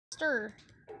faster.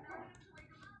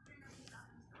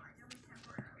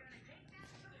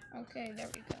 Okay, there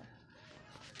we go.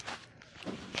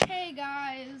 Hey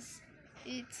guys,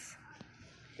 it's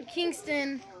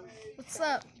Kingston. What's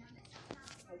up?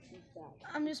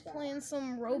 I'm just playing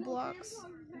some Roblox.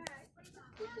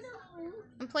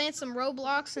 I'm playing some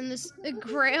Roblox, and this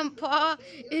grandpa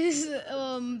is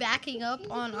backing up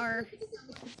on our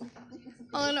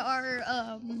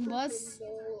bus,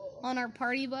 on our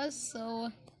party bus. So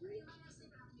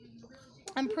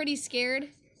I'm pretty scared.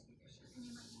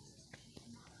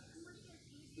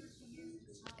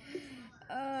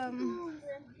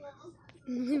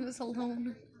 Leave us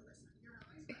alone.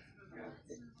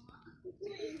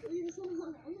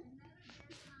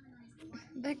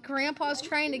 That grandpa's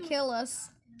trying to kill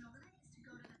us.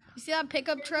 You see that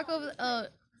pickup truck over?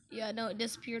 Yeah, no, it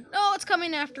disappeared. Oh, it's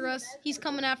coming after us. He's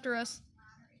coming after us.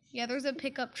 Yeah, there's a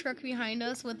pickup truck behind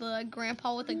us with a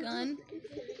grandpa with a gun,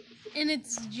 and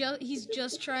he's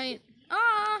just trying.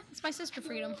 Ah, it's my sister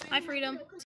Freedom. Hi, Freedom.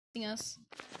 Us.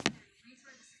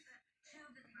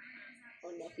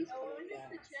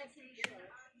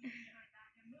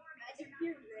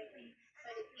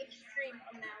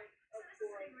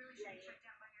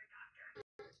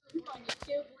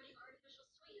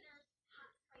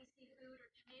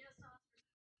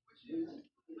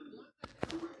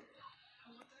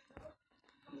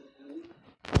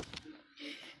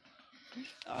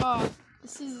 Oh,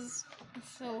 this is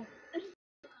so.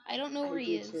 I don't know where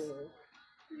he is.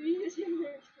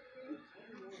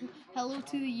 Hello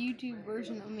to the YouTube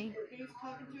version of me. He's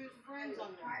talking to his friends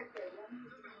on there.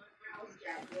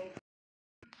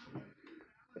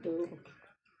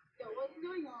 What's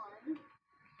going on?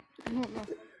 I don't know.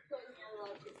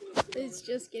 It's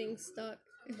just getting stuck.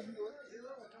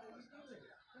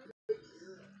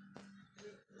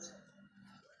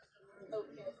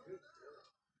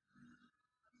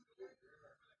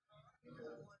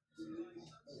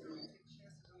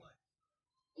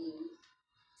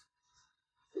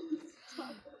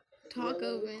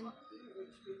 Taco Van.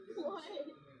 What?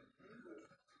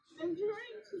 I'm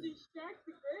trying to distract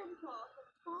the grandpa from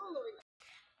following.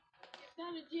 It's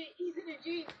not a jeep. He's in a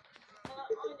jeep. On a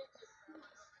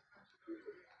jeep.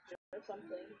 Or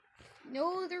something.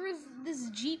 No, there was this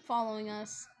Jeep following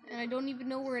us, and I don't even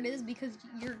know where it is because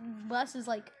your bus is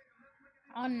like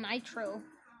on nitro.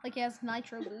 Like it has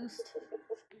nitro boost.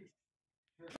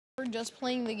 We're just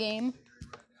playing the game.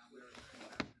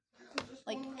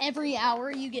 Like every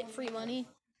hour you get free money.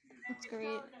 That's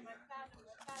great.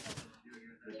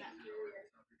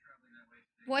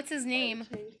 What's his name?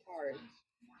 Change cards.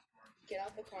 Get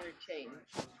out the car and change.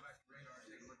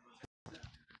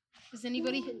 Is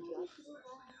anybody?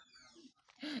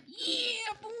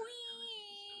 Yeah, boy!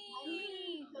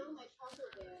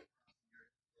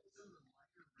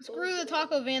 Screw the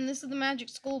taco van. This is the magic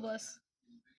school bus.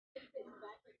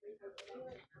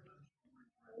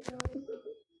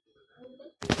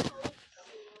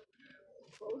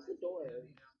 Close the door.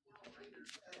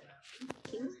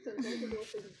 Kingston, close the door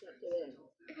so you can't get in.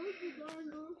 Close the door and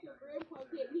go so grandpa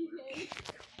can't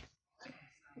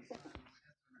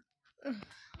get in.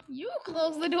 You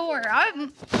close the door.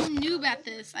 I'm noob at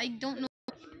this. I don't know.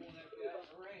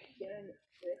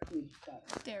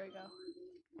 There we go.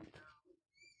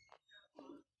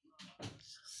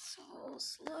 So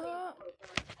slow.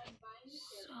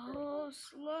 So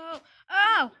slow.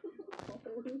 Oh!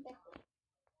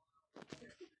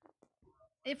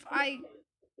 If I...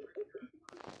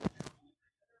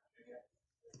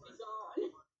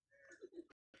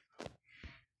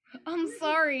 I'm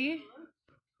sorry.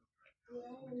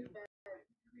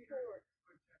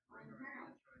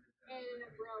 And an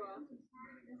umbrella.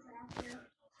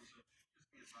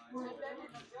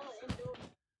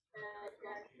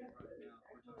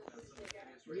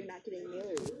 You're not getting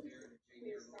married.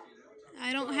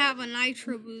 I don't have a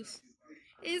nitro boost.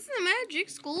 It's the magic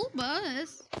school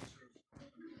bus.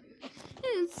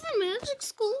 It's the magic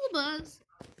school bus.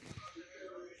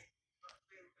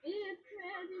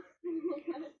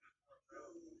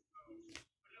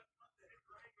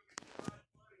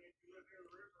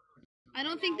 I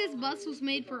don't think this bus was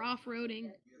made for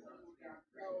off-roading.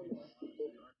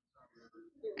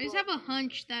 I just have a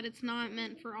hunch that it's not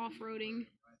meant for off-roading.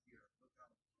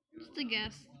 Just a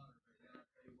guess.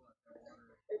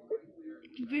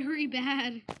 It's very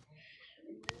bad.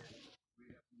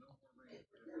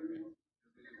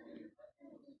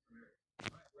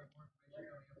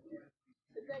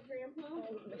 Is that grandpa?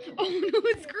 Oh no,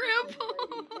 it's Grandpa!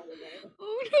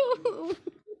 Oh no!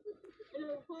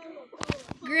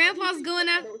 Grandpa's going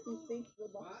out.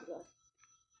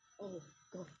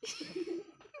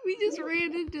 We just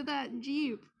ran into that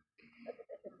Jeep.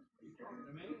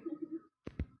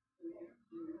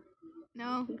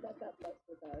 No. He got that bus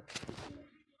with us.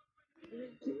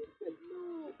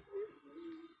 No.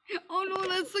 Oh no,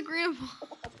 that's the grandpa.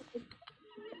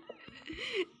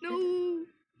 No.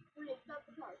 Wait, stop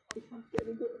the car. He's gonna get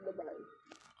in the bus.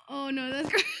 Oh no, that's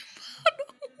grandpa.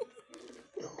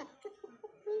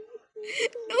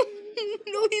 No.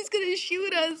 No, he's gonna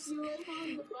shoot us. You live on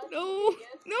the bus. No.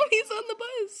 Yes. No, he's on the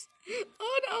bus.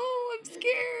 Oh no, I'm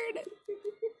scared.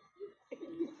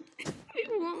 It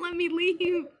won't let me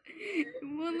leave. It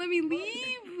won't let me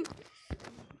leave.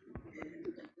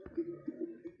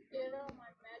 Get on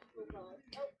my magical bus.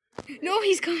 Oh, No,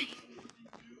 he's coming.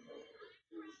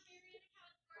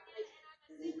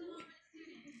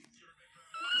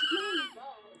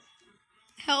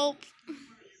 Help.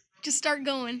 Just start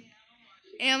going.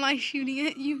 Am I shooting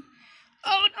at you?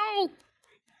 Oh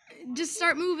no! Just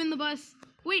start moving the bus.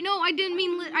 Wait, no, I didn't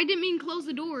mean close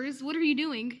the doors. What are you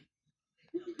doing?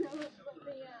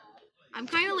 I'm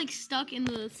kind of like stuck in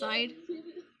the side.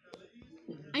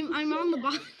 I'm on the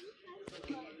bottom.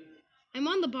 I'm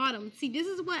on the bottom. See, this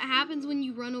is what happens when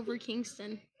you run over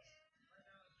Kingston.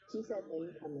 She said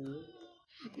incoming.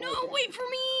 No, wait for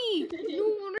me!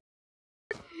 No!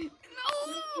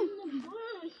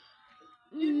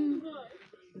 No!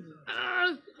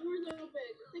 doors are open.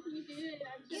 The second you do it,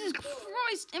 I'm Jesus shutting the door.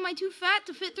 Christ! Am I too fat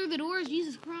to fit through the doors?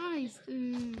 Jesus Christ! Sit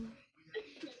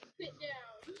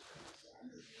down.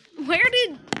 Where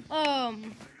did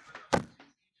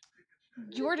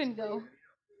Jordan go?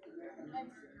 I'm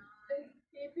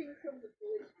escaping from the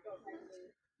police behind me.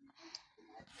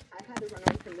 I had to run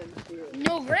away from them too.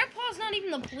 No, Grandpa's not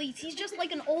even the police. He's just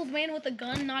like an old man with a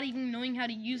gun, not even knowing how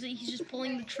to use it. He's just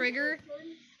pulling the trigger.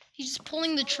 He's just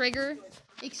pulling the trigger,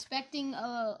 expecting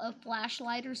a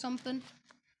flashlight or something.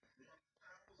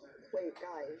 Wait,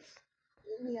 guys.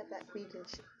 Meet me at that quick and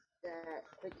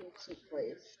cheap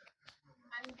place.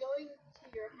 I'm going to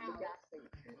your The house. gas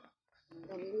station.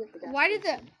 No, meet me at the gas Why did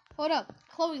station. that? Hold up,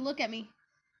 Chloe, look at me.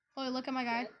 Chloe, look at my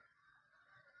guy.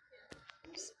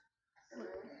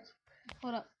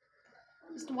 Hold up.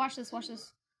 Just watch this. Watch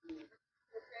this.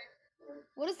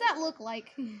 What does that look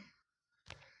like?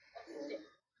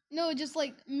 No, just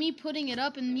like me putting it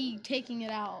up and me taking it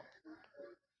out.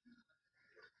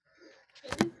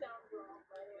 It didn't sound wrong,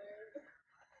 by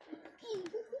the way.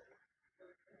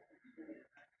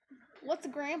 What's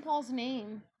Grandpa's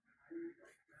name?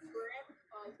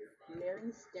 Grandpa's name.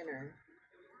 Mary Skinner.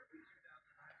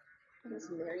 Who's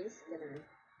Mary Skinner?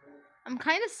 I'm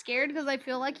kind of scared because I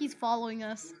feel like he's following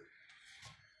us.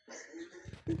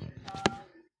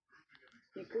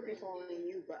 He could be following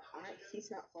you, but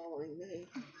he's not following me.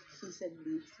 He said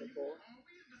beautiful.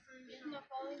 He's not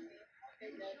following me.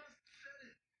 Okay, good.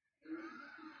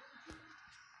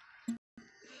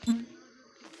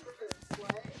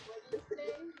 What? What did you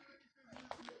say?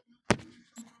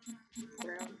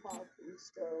 Grandpa, please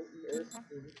go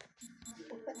nursing.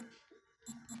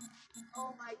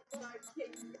 Oh my god,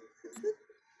 King.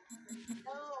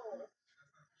 No.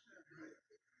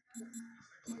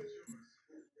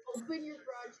 Open your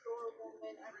garage door,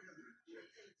 woman.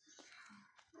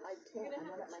 I can't. I'm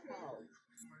not at my house.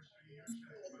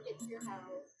 Let's get to your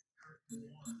house.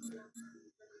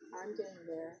 I'm getting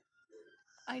there.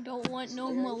 I don't want no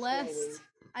Very molest. slowly.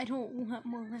 I don't want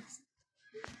molest.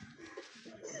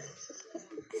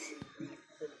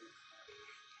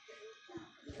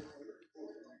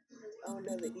 Oh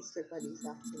no, the Easter Bunny's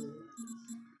after me.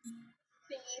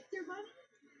 The Easter Bunny?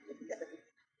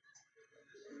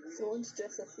 Someone's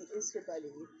dressed as the Easter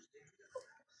Bunny.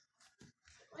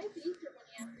 Why is the Easter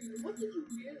Bunny after you? What did you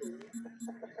do?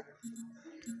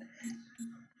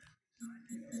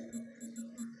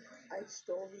 I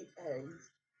stole the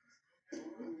eggs.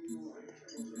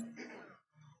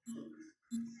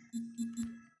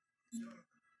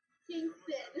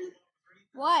 Kingston.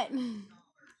 What?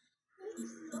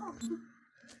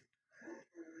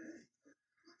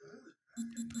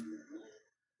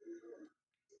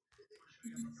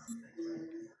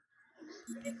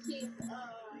 Keep,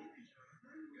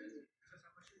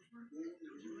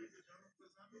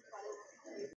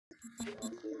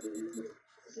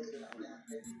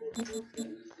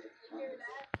 hear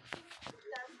that?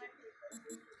 That's my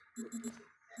favorite.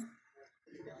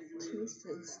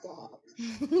 Kingston, stop.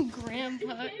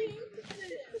 Grandpa.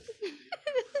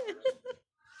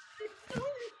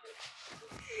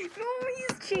 No,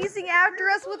 he's chasing after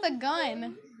us with a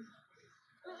gun.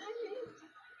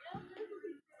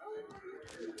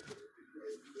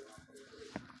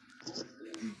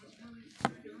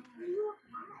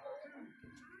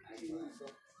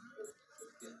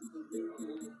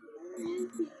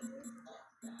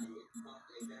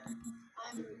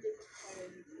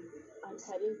 I'm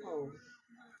heading home.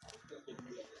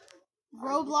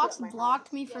 Roblox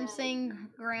blocked me from saying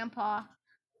grandpa.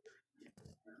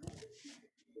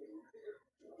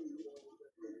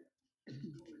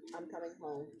 I'm coming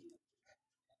home.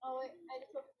 Oh wait, I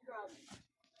just opened the garage.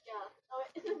 Yeah. Oh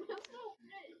wait, it's no shit.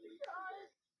 The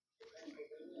garage.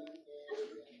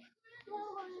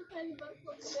 Well, I'm just saying that's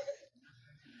what it is.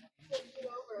 Take it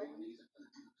over.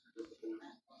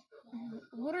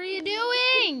 What are you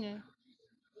doing?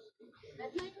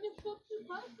 I'm trying to flip the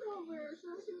bus over so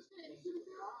I can fit into the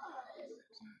garage.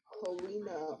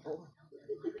 Polina.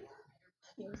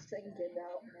 You saying get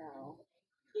out now.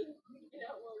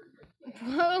 Yeah,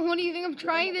 well, What do you think I'm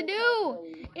trying to do?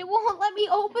 It won't let me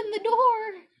open the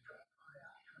door.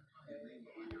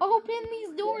 Open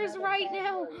these doors right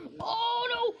now. Oh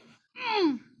no.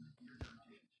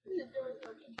 the door's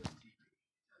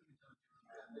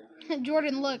open.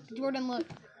 Jordan, look. Jordan, look.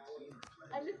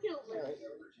 I'm just gonna look.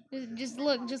 Just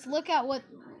look. Just look at what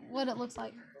it looks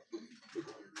like.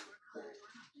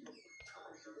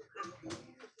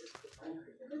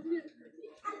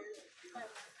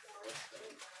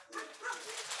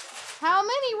 How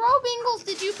many Robingles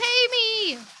did you pay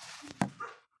me?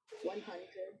 100.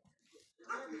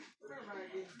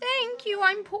 Thank you.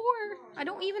 I'm poor. I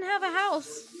don't even have a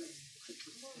house.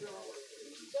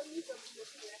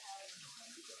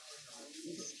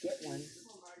 You just get one.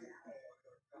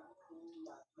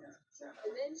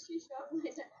 And then she shot my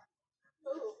dad.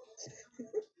 Oh.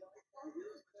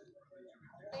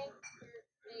 Thank you.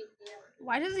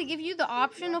 Why does it give you the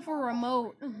option of a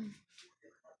remote?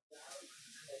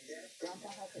 Grandpa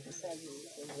has it said me.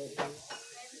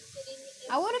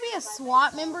 I want to be a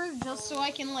SWAT member just so I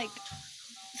can like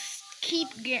keep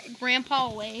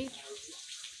Grandpa away.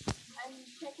 I'm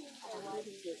checking my life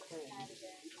again.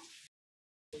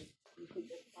 You could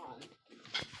get on.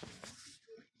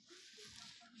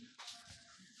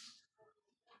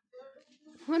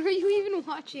 What are you even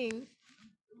watching?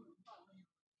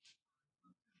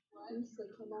 Lisa,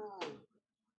 come on.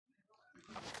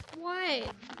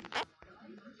 What?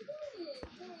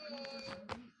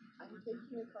 I'm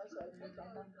taking your car so I can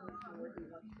drop off him to where he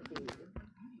wants to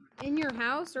be. In your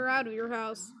house or out of your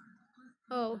house?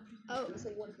 Oh. You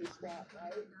said once we stop,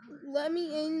 right? Let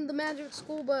me in the magic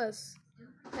school bus.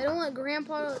 I don't want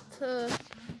Grandpa to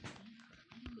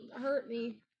hurt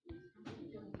me.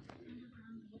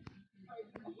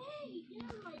 Hey,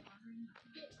 you're like,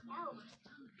 get out.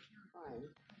 Fine.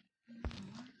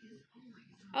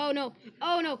 Oh no.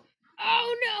 Oh no.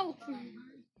 Oh no.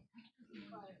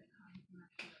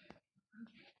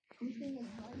 Who's in the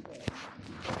private?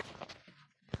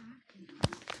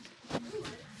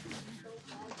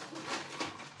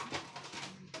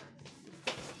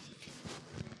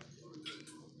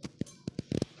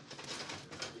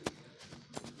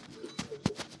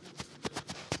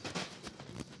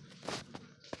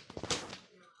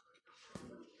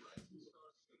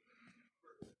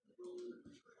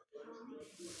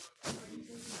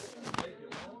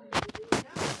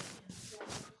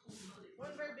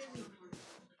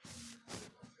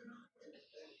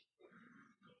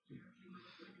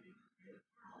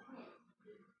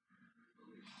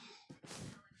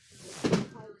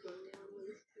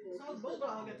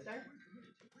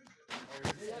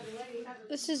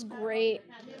 This is great.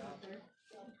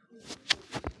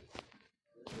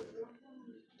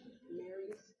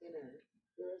 Mary Skinner.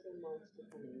 There is a monster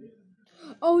coming.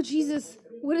 Oh Jesus.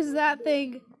 What is that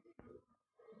thing?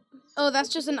 Oh, that's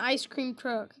just an ice cream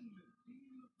truck.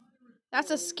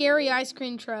 That's a scary ice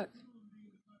cream truck.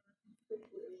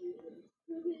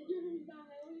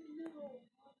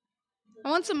 I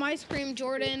want some ice cream,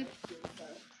 Jordan.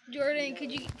 Jordan,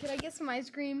 could I get some ice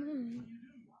cream?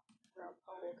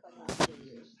 Grandpa will come after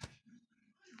you.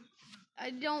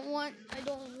 I don't want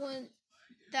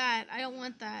that. I don't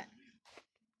want that.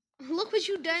 Look what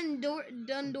you done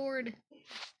doored.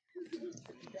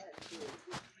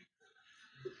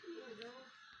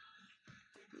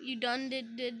 You done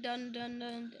did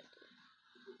done.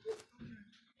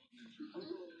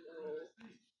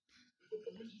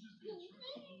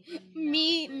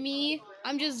 Me,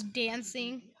 I'm just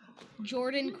dancing.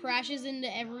 Jordan crashes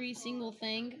into every single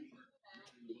thing.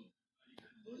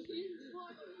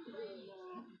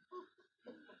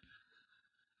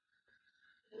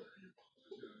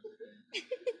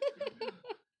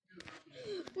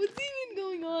 What's even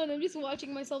going on? I'm just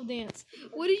watching myself dance.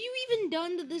 What have you even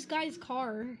done to this guy's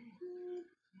car?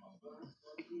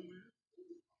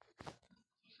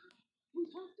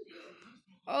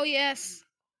 Oh yes.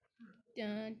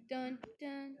 Dun dun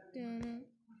dun dun.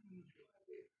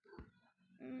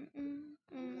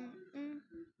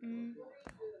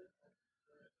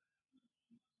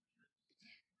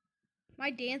 My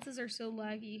dances are so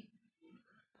laggy.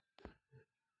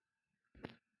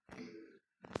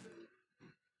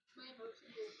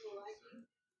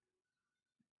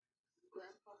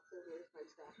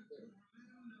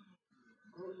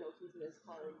 Oh no, he's in his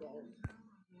car again.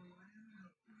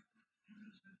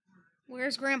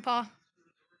 Where's Grandpa?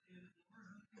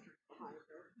 Behind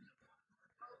her.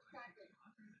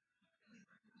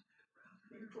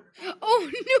 Oh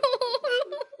no!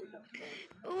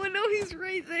 Oh no, he's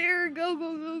right there. Go,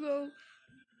 go, go, go.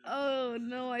 Oh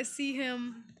no, I see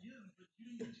him.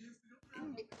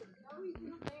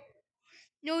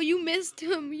 No, you missed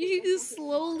him. You just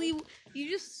slowly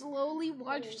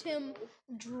watched him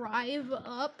drive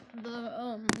up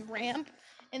the ramp,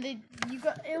 and then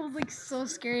it was like so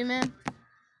scary, man.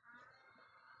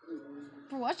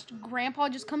 I watched Grandpa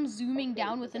just come zooming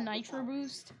down with a nitro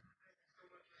boost.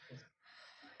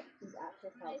 He's at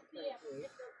his I house see him. currently.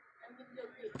 I'm gonna go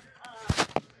greet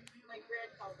my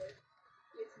grandfather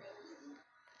with me.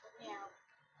 Meow.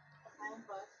 Behind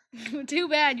bus. Too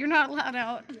bad you're not allowed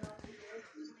out.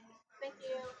 Thank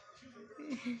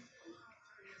you.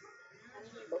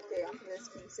 Okay, after this,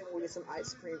 Kingston will get some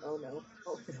ice cream. Oh no.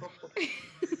 Oh no.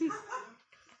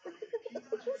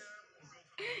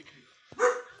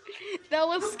 That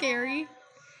was scary.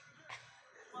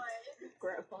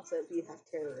 Grandpa said we have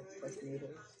terrorists as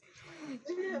neighbors.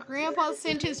 Grandpa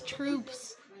sent his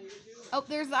troops. Oh,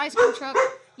 there's the ice cream truck.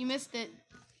 You missed it.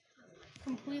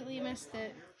 Completely missed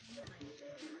it.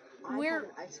 I have an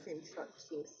ice cream truck,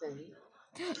 Kingston.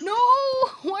 No!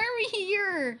 Why are we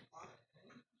here?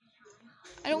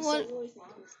 I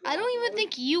don't even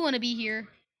think you want to be here.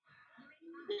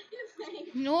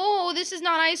 No, this is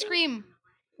not ice cream.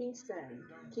 Kingston,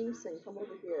 come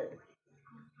over here.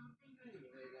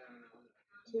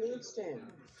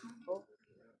 Kingston. Oh,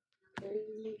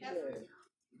 here.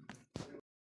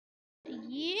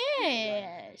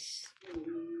 Yes.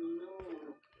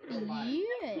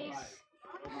 Yes.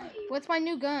 What's my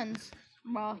new guns?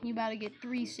 Well, you about to get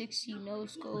 360 no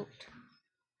scoped.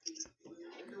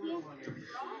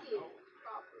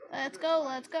 Let's go,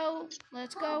 let's go,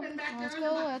 let's go, let's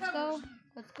go, let's go,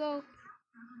 let's go.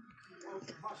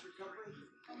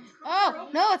 Oh,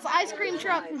 no, it's the ice cream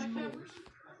truck.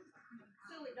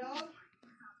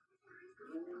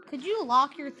 Could you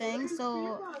lock your thing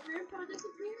so...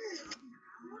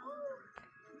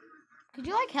 Could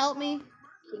you, like, help me?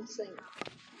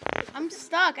 I'm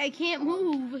stuck. I can't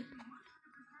move.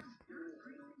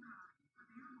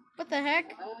 What the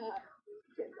heck?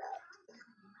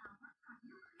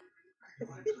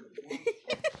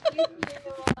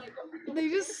 They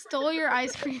just stole your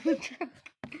ice cream truck.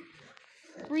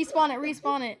 Respawn it,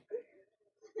 respawn it.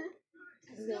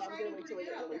 No, I'm gonna wait till we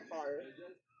get really far.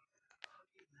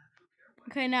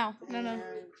 Okay, now. No.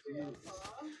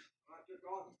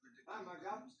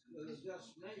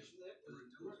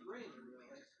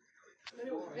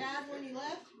 It was bad when you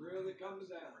left? Really comes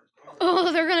down.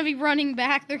 Oh, they're gonna be running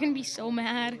back. They're gonna be so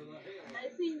mad. I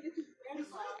think this is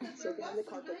grandpa. So get in the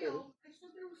car quickly.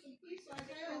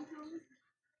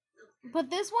 But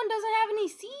this one doesn't have any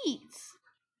seats.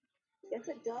 Yes,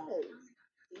 it does.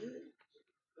 See?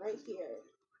 Right here.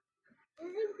 Where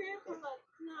is grandpa?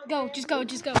 No, Go, just go,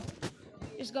 just go.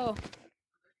 Just go.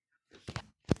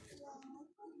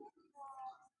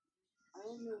 I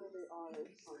don't know where they are. I'm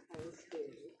kind of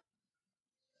scared.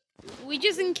 We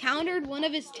just encountered one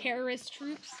of his terrorist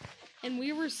troops, and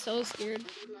we were so scared.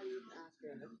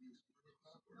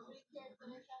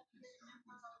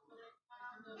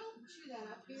 Chew that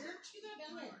up here. Chew that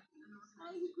down there.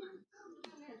 Down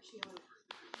there, chew on it.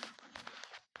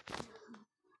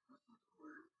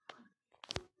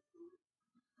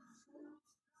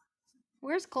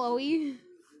 Where's Chloe?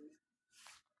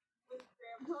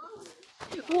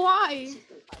 Why?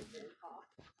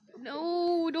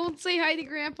 No, don't say hi to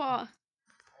Grandpa.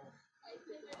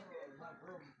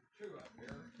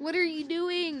 What are you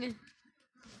doing?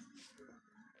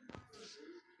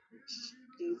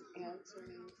 She's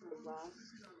answering the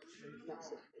last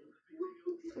message.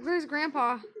 Where's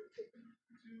Grandpa?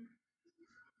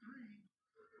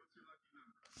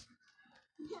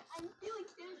 I'm feeling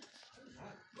good.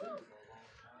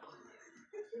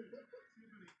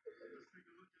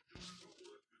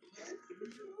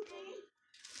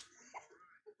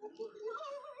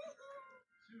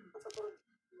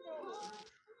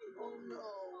 Oh no.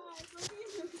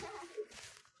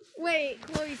 Wait,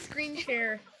 Chloe, screen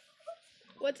share.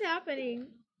 What's happening?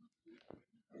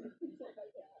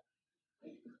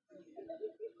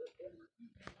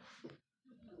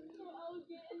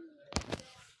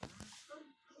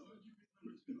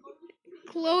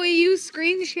 Chloe, you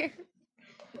screen share.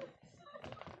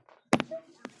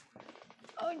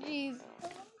 Oh, jeez.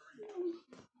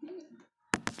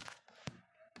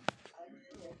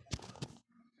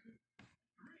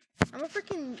 I'm a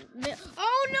freaking...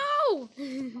 Oh, no!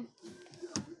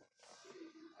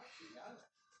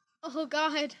 Oh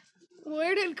God,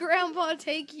 where did Grandpa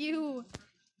take you?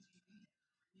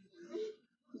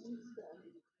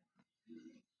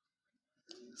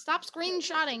 Stop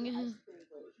screenshotting.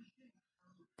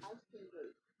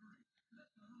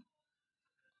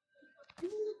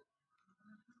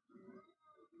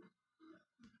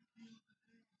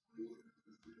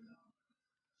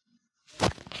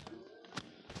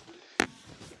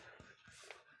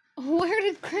 Where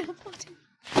did Grandpa take?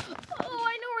 Oh,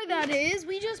 I know where that is.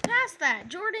 We just passed that.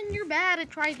 Jordan, you're bad at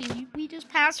driving. We just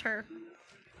passed her.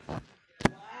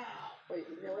 Wait,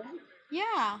 really?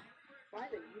 Yeah. Why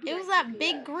did you It guys was that do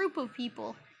big that? group of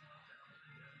people.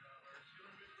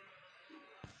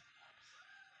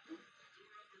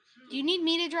 Do you need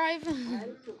me to drive? I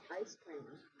had some ice cream.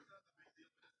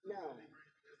 No.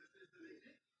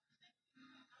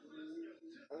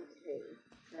 Okay.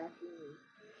 Tracking.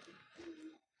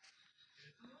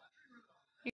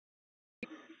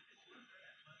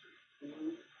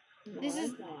 This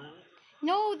is- it's not.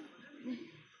 No.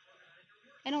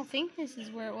 I don't think this is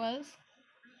where it was.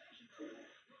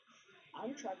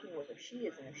 I'm tracking where she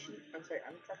is, and I'm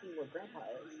tracking where Grandpa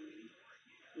is.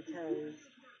 Because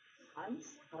I'm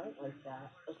smart like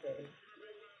that. Okay.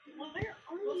 Where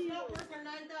are Well, it's you? not worth our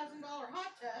 $9,000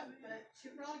 hot tub, but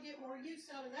she'll probably get more use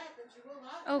out of that than she will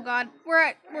hot Oh tub. God,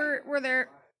 we're there.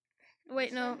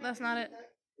 Wait, no, that's not it.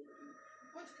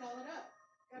 What'd you call it up?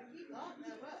 Gotta keep the hot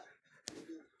tub up.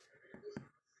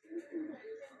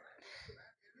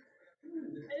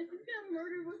 I just got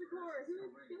murdered with a car. Who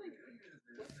is killing me?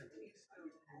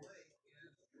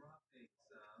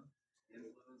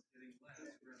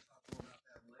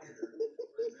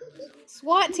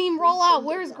 SWAT team, roll out.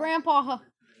 Where's Grandpa?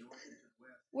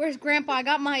 Where's Grandpa? I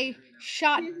got my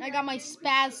shot. I got my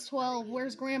Spaz 12.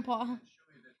 Where's Grandpa?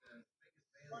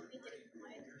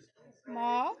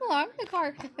 Mom, I'm in the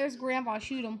car. There's Grandpa.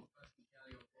 Shoot him.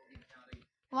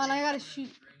 Come on, I gotta shoot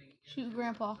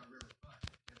Grandpa.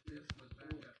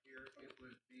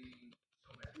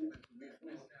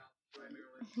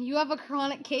 You have a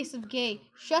chronic case of gay.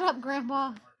 Shut up,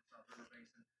 Grandpa.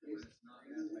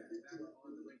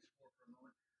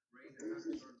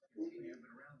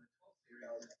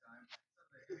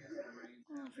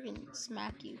 I'll freaking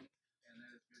smack you.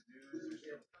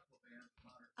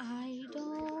 I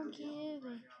don't give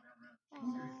it.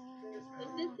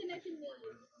 It disconnected me.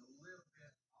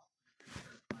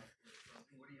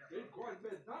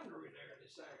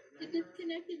 It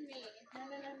disconnected me.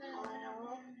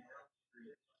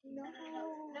 No.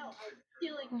 No, I'm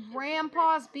stealing.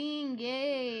 Grandpa's being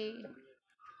gay.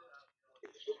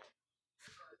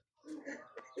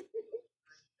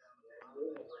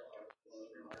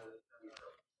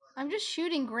 I'm just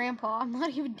shooting Grandpa. I'm not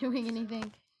even doing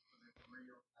anything.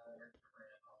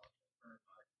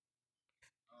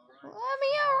 Let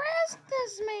me arrest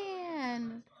this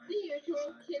man. The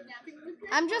actual kidnapping was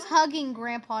great. I'm just hugging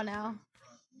Grandpa now.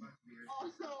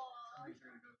 Awesome.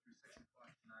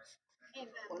 And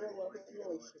What a loving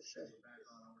relationship.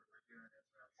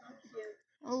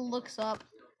 Looks up.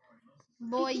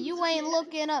 Boy, you ain't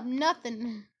looking up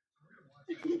nothing.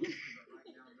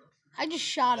 I just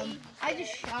shot him. I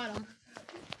just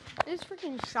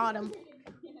freaking shot him.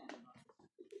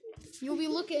 You'll be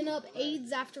looking up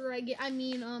AIDS after I get,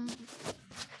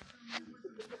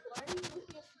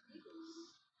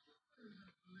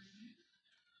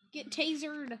 get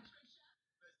tasered.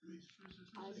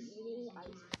 I'm eating ice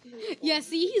cream. Yeah,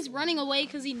 see, he's running away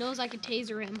because he knows I could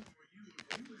taser him.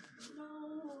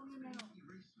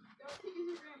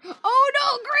 Oh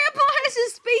no, Grandpa has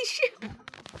his spaceship.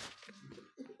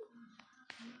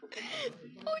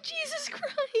 Oh, Jesus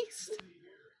Christ.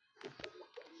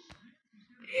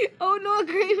 Oh no,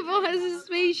 Grandpa has his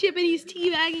spaceship and he's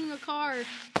teabagging a car.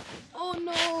 Oh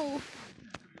no.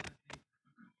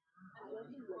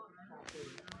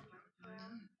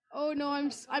 Oh no,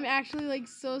 I'm actually like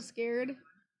so scared.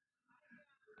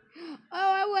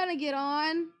 Oh, I want to get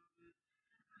on.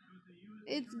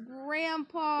 It's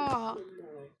Grandpa.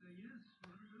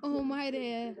 Oh my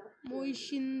dear. Moi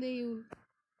shinde.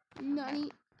 Nani?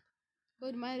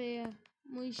 Oh my dear.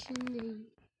 Moi shinde.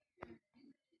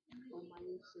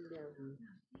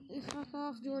 Fuck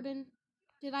off, Jordan.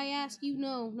 Did I ask you?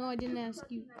 No. No, I didn't ask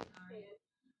you.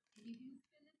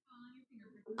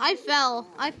 I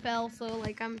fell, so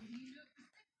like I'm...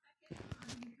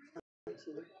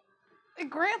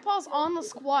 Grandpa's on the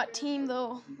SWAT team,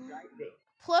 though.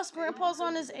 Plus, Grandpa's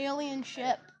on his alien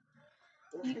ship.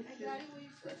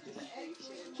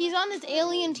 He's on his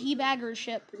alien teabagger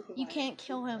ship. You can't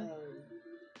kill him.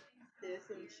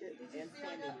 Citizenship and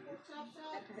planning.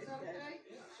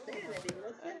 He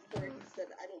said,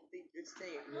 I don't think you're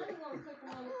staying right.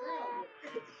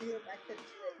 She went back to the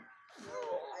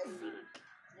I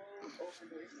drove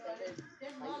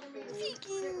over there 7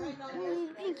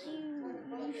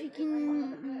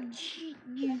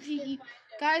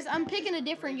 Guys, I'm picking a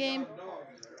different game.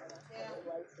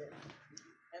 license.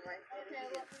 And my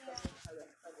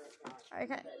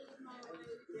Okay.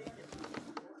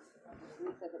 we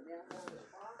said that now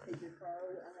take your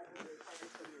card and then we return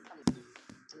it to your company.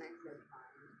 And I said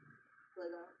fine. So I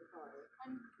got off the car.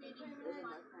 I'm feeding And her then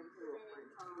my my friend threw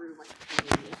like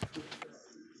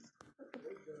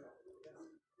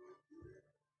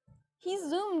He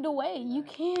zoomed away. You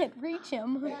can't reach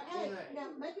him. Now, hey, now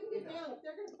make him get down. If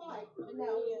they're gonna fight,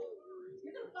 no,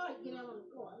 you're gonna fight. Get out on the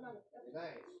floor. I'm not.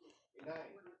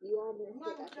 you all I'm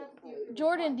not gonna stop with you.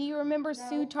 Jordan, do you remember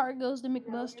Sue Tart Goes to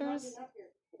McBuster's?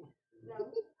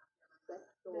 No, best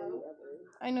story ever.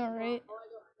 I know, right?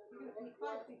 if you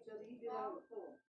fight each other, you get out.